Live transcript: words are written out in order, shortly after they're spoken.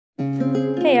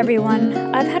Hey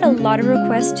everyone, I've had a lot of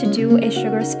requests to do a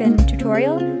sugar spin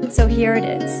tutorial, so here it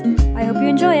is. I hope you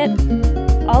enjoy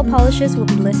it. All polishes will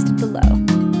be listed below.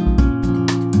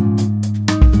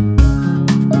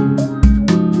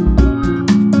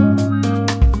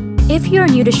 If you're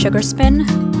new to sugar spin,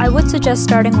 I would suggest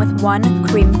starting with one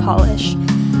cream polish.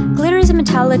 Glitters and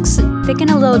metallics thicken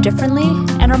a little differently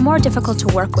and are more difficult to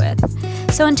work with,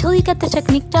 so until you get the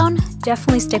technique down,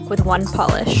 definitely stick with one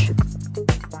polish.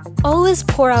 Always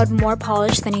pour out more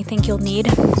polish than you think you'll need.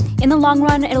 In the long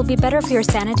run, it'll be better for your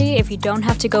sanity if you don't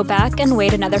have to go back and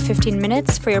wait another 15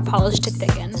 minutes for your polish to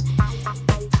thicken.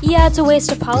 Yeah, it's a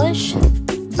waste of polish,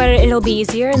 but it'll be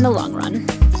easier in the long run.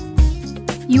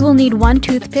 You will need one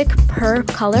toothpick per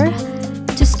color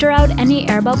to stir out any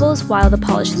air bubbles while the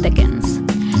polish thickens.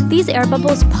 These air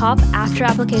bubbles pop after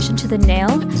application to the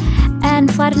nail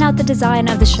and flatten out the design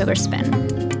of the sugar spin.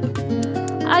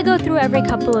 I go through every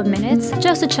couple of minutes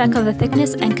just to check on the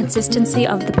thickness and consistency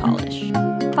of the polish.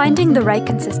 Finding the right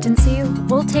consistency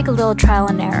will take a little trial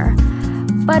and error,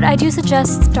 but I do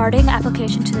suggest starting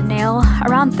application to the nail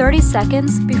around 30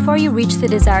 seconds before you reach the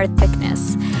desired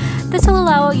thickness. This will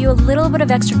allow you a little bit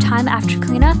of extra time after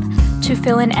cleanup to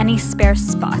fill in any spare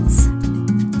spots.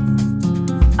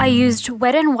 I used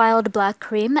Wet n Wild Black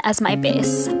Creme as my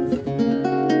base.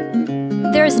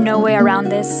 There is no way around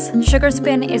this. Sugar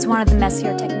spin is one of the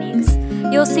messier techniques.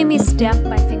 You'll see me stamp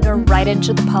my finger right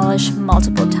into the polish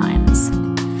multiple times.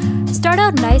 Start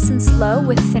out nice and slow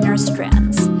with thinner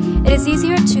strands. It is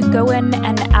easier to go in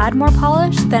and add more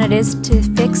polish than it is to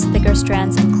fix thicker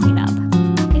strands and clean up.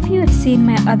 If you have seen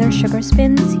my other sugar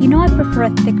spins, you know I prefer a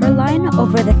thicker line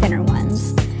over the thinner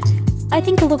ones. I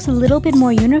think it looks a little bit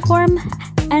more uniform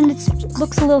and it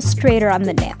looks a little straighter on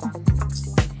the nail.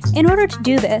 In order to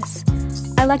do this,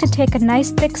 I like to take a nice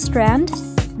thick strand,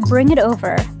 bring it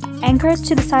over, anchor it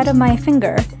to the side of my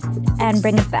finger, and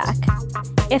bring it back.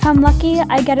 If I'm lucky,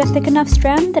 I get a thick enough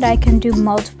strand that I can do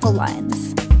multiple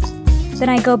lines. Then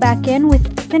I go back in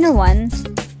with thinner ones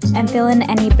and fill in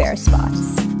any bare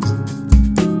spots.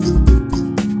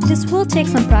 This will take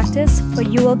some practice,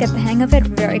 but you will get the hang of it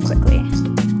very quickly.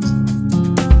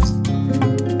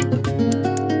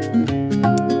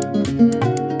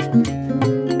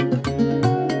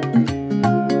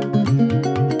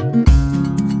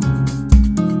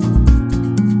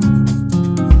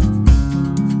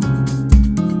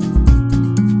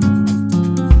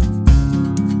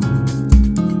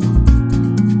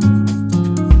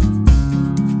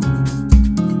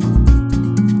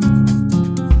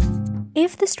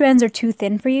 If the strands are too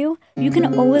thin for you, you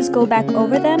can always go back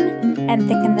over them and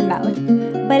thicken them out.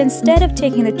 But instead of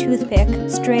taking the toothpick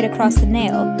straight across the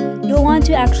nail, you'll want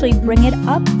to actually bring it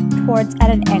up towards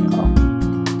at an angle.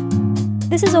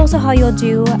 This is also how you'll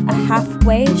do a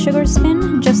halfway sugar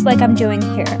spin, just like I'm doing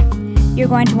here. You're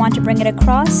going to want to bring it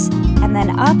across and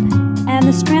then up, and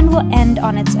the strand will end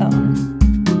on its own.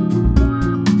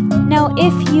 Now,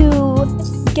 if you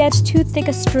get too thick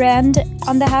a strand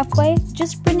on the halfway,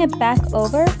 just bring it back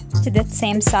over to the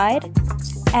same side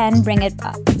and bring it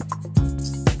up.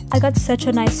 I got such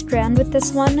a nice strand with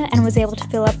this one and was able to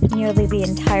fill up nearly the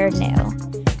entire nail.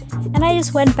 And I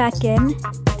just went back in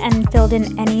and filled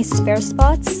in any spare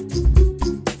spots.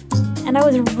 And I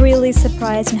was really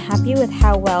surprised and happy with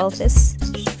how well this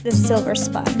silver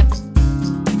spun.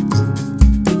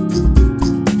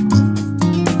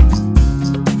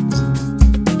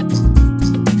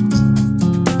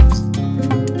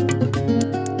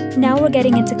 Now we're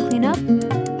getting into cleanup.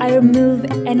 I remove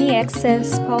any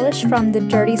excess polish from the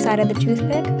dirty side of the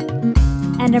toothpick,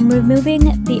 and I'm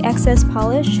removing the excess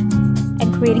polish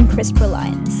and creating crisper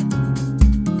lines.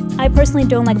 I personally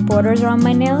don't like borders around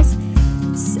my nails,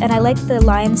 and I like the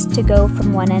lines to go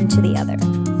from one end to the other.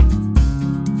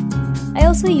 I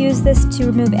also use this to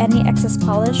remove any excess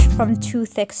polish from too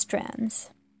thick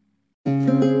strands.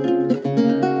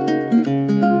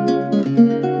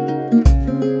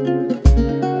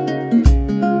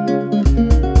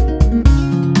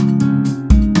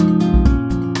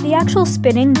 The actual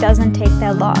spinning doesn't take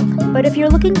that long, but if you're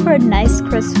looking for a nice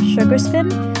crisp sugar spin,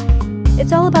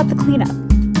 it's all about the cleanup.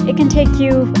 It can take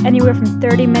you anywhere from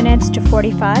 30 minutes to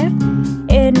 45,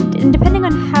 and depending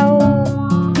on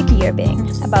how picky you're being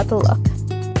about the look.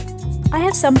 I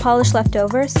have some polish left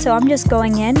over, so I'm just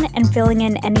going in and filling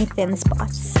in any thin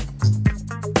spots.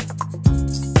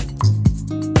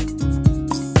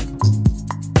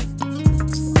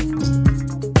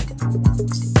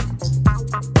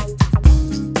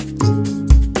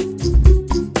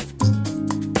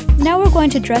 Now we're going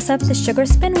to dress up the sugar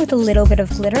spin with a little bit of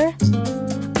glitter.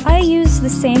 I use the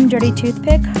same dirty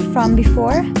toothpick from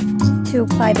before to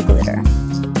apply the glitter.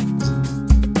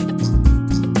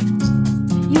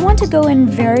 want to go in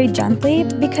very gently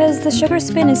because the sugar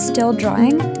spin is still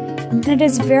drying, and it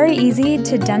is very easy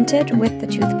to dent it with the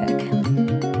toothpick.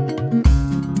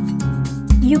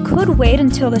 You could wait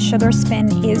until the sugar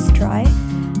spin is dry,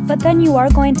 but then you are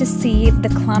going to see the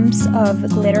clumps of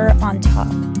glitter on top,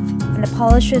 and the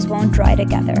polishes won't dry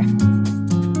together.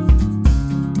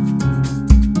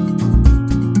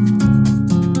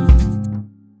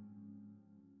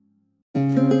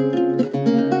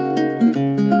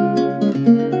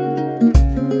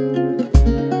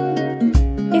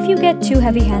 If you get too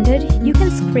heavy-handed, you can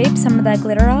scrape some of that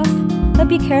glitter off, but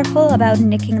be careful about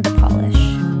nicking the polish.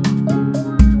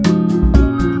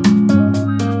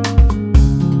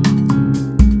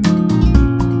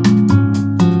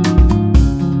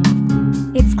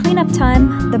 It's cleanup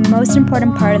time, the most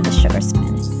important part of the sugar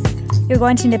spin. You're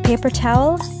going to need a paper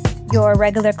towel, your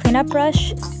regular cleanup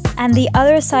brush, and the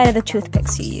other side of the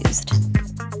toothpicks you used.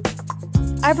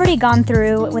 I've already gone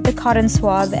through with the cotton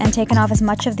swab and taken off as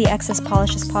much of the excess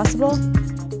polish as possible,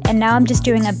 and now I'm just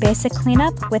doing a basic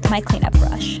cleanup with my cleanup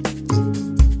brush.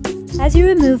 As you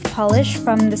remove polish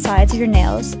from the sides of your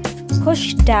nails,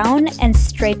 push down and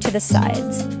straight to the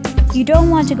sides. You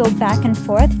don't want to go back and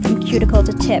forth from cuticle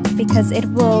to tip because it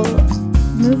will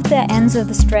move the ends of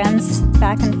the strands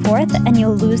back and forth and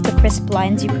you'll lose the crisp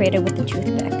lines you created with the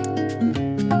toothpick.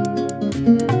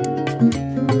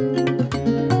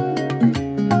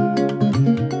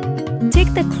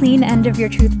 Take the clean end of your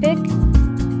toothpick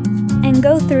and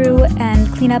go through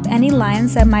and clean up any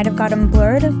lines that might have gotten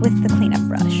blurred with the cleanup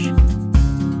brush.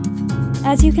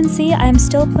 As you can see, I'm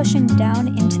still pushing down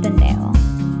into the nail.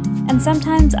 And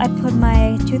sometimes I put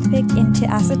my toothpick into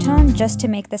acetone just to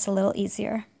make this a little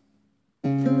easier.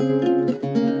 You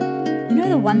know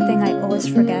the one thing I always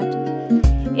forget?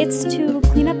 It's to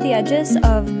clean up the edges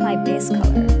of my base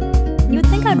color. You would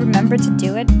think I'd remember to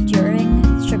do it during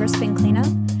sugar spin cleanup,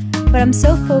 but I'm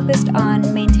so focused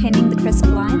on maintaining the crisp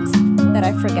lines that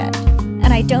I forget,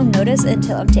 and I don't notice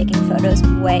until I'm taking photos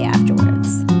way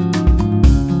afterwards.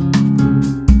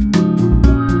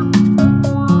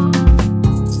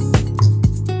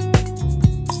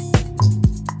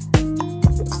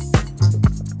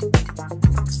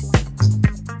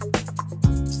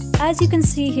 As you can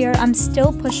see here, I'm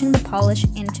still pushing the polish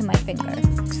into my finger.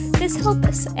 This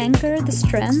helps anchor the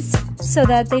strands so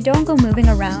that they don't go moving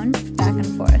around back and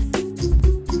forth.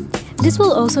 This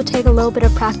will also take a little bit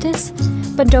of practice,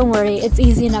 but don't worry, it's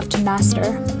easy enough to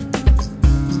master.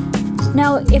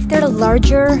 Now, if there are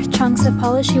larger chunks of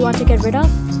polish you want to get rid of,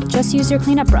 just use your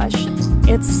cleanup brush.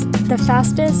 It's the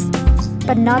fastest,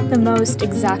 but not the most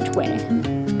exact way.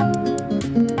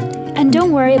 And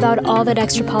don't worry about all that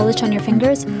extra polish on your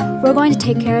fingers, we're going to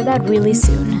take care of that really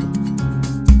soon.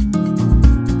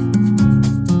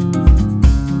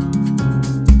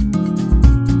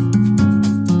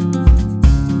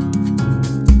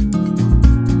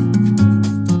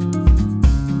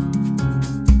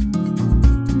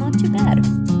 Not too bad.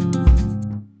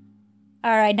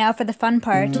 Alright, now for the fun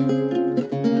part.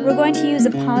 We're going to use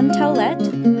a pond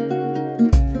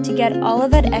towelette to get all of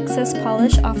that excess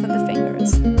polish off of the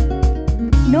fingers.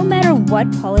 No matter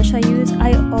what polish I use,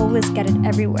 I always get it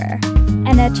everywhere,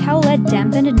 and a towelette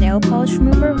dampened nail polish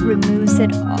remover removes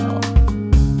it all.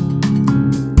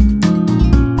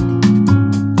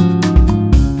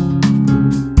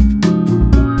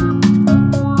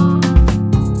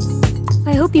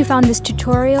 I hope you found this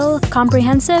tutorial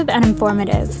comprehensive and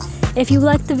informative. If you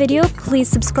liked the video, please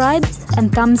subscribe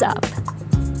and thumbs up.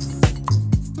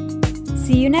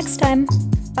 See you next time.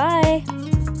 Bye!